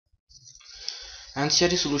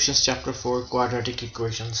Ncert Solutions Chapter 4 Quadratic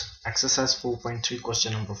Equations Exercise 4.3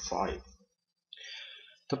 Question number 5.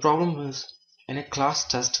 The problem is, in a class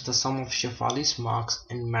test the sum of Shefali's marks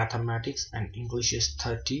in mathematics and English is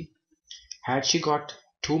 30. Had she got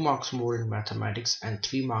 2 marks more in mathematics and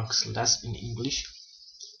 3 marks less in English,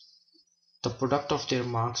 the product of their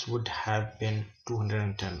marks would have been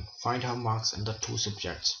 210. Find her marks in the two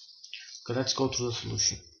subjects. Okay, let's go through the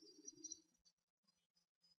solution.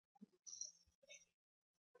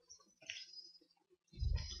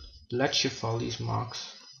 Let Shefali's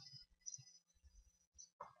marks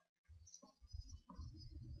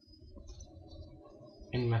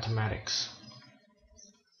in mathematics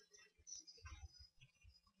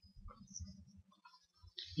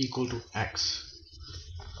equal to x,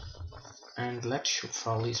 and let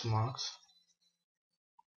Shefali's marks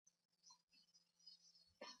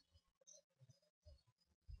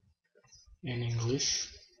in English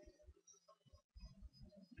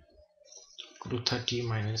equal to 30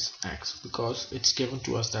 minus x, because it's given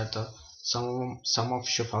to us that the sum of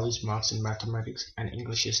Shefali's marks in mathematics and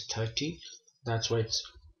English is 30. That's why it's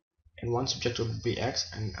in one subject it would be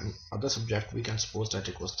x, and in other subject we can suppose that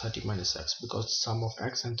it was 30 minus x, because the sum of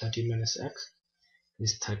x and 30 minus x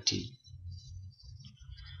is 30.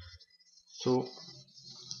 So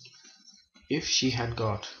if she had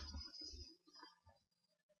got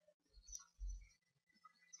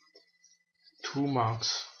 2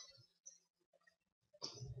 marks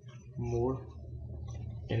more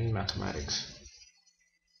in mathematics,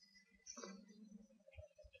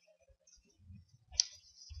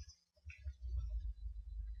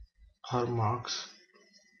 her marks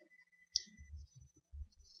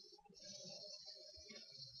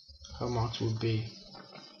would be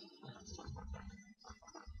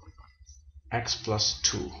x plus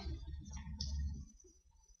 2.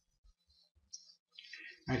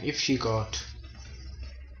 And if she got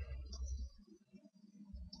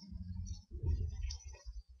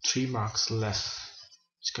 3 marks less,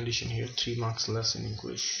 this condition here, 3 marks less in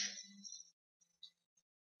English,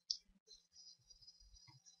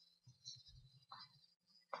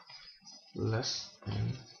 less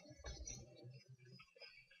in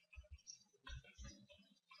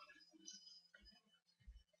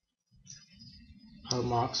her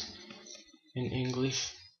marks in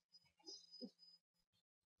English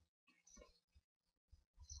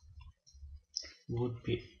would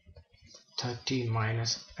be 30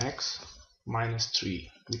 minus x minus 3,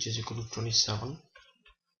 which is equal to 27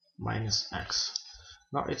 minus x.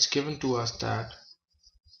 Now it's given to us that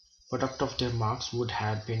product of their marks would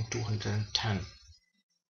have been 210.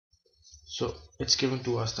 So it's given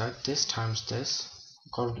to us that this times this,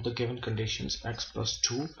 according to the given conditions, x plus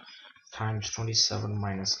 2 times 27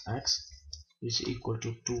 minus x is equal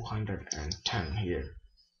to 210 here.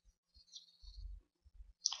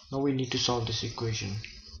 Now we need to solve this equation.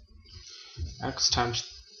 X times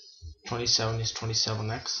 27 is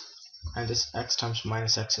 27x, and this x times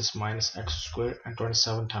minus x is minus x squared, and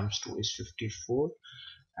 27 times 2 is 54,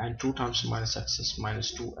 and 2 times minus x is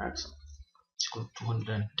minus 2x. It's equal to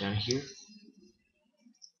 210 here.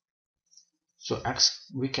 So x,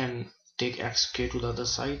 we can take xk to the other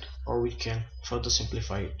side, or we can further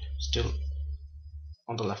simplify it still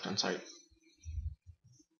on the left hand side.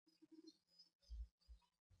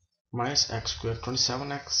 Minus x squared,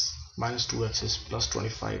 27x minus 2x is plus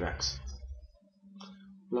 25x,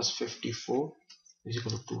 plus 54 is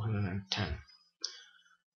equal to 210.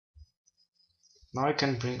 Now I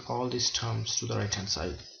can bring all these terms to the right hand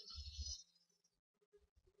side.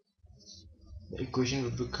 The equation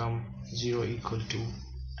would become 0 equal to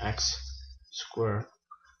x square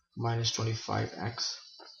minus 25x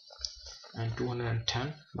and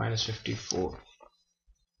 210 minus 54.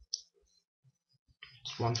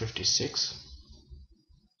 It's 156.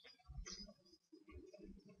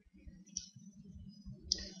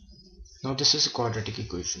 Now this is a quadratic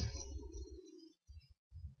equation.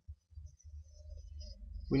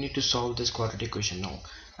 We need to solve this quadratic equation now,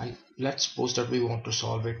 and let's suppose that we want to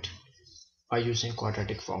solve it by using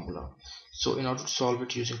quadratic formula. So in order to solve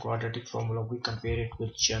it using quadratic formula, we compare it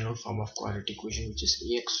with general form of quadratic equation, which is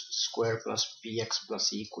ax square plus bx plus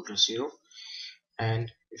c equal to 0.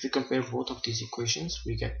 And if we compare both of these equations,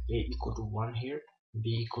 we get a equal to 1 here, b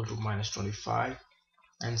equal to minus 25,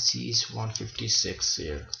 and c is 156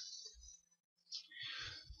 here.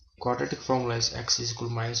 Quadratic formula is x is equal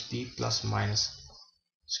to minus b plus minus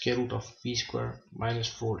square root of b square minus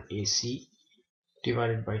 4ac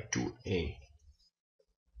divided by 2a.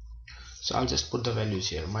 So I'll just put the values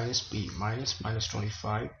here. Minus b minus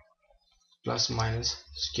 25 plus minus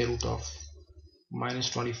square root of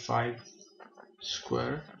minus 25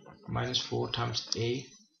 square minus 4 times A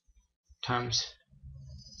times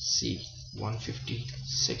C,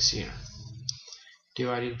 156 here,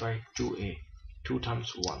 divided by 2A, 2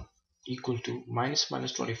 times 1, equal to minus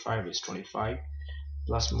 25 is 25,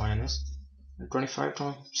 plus minus, and 25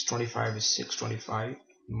 times 25 is 625,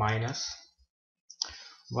 minus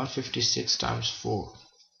 156 times 4,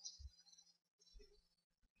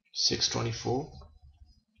 624,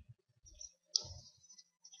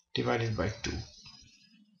 divided by 2,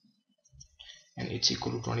 and it's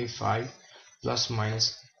equal to 25 plus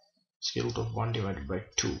minus square root of 1 divided by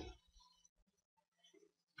 2,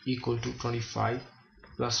 equal to 25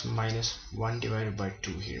 plus minus 1 divided by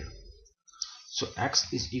 2 here. So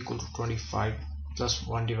x is equal to 25 plus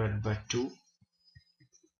 1 divided by 2,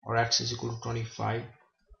 or x is equal to 25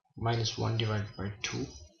 minus 1 divided by 2,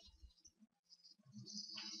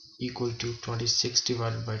 equal to 26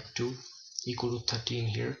 divided by 2, equal to 13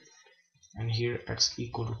 here, and here x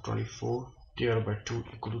equal to 24 divided by 2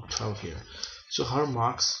 equal to 12 here. So her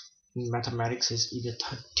marks in mathematics is either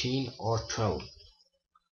 13 or 12.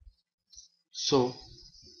 So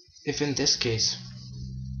if in this case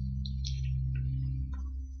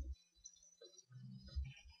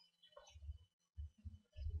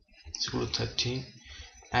it's equal to 13,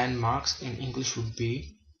 and marks in English would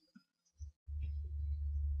be,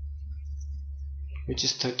 which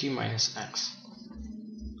is 30 minus x,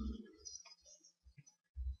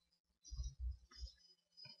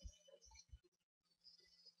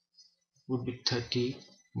 would be 30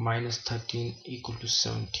 minus 13 equal to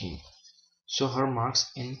 17. So her marks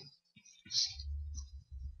in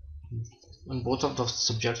both of those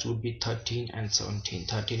subjects would be 13 and 17,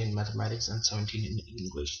 13 in mathematics and 17 in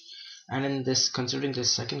English. And in this, considering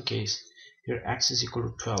this second case, here x is equal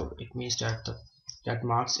to 12, it means that that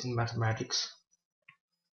marks in mathematics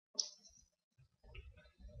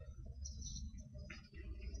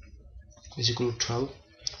is equal to 12,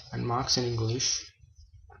 and marks in English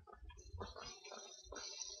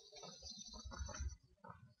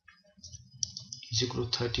is equal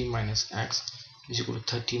to 13 minus x is equal to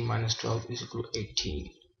 13 minus 12 is equal to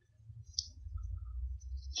 18.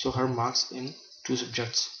 So her marks in two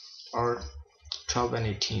subjects are 12 and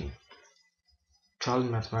 18. 12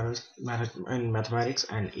 in mathematics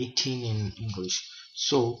and 18 in English.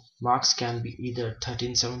 So marks can be either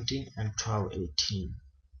 13 17 and 12 18.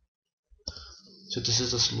 So this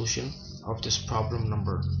is the solution of this problem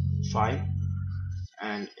number 5,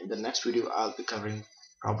 and in the next video I'll be covering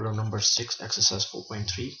problem number 6, exercise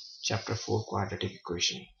 4.3, chapter 4, quadratic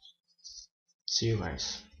equation. See you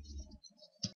guys.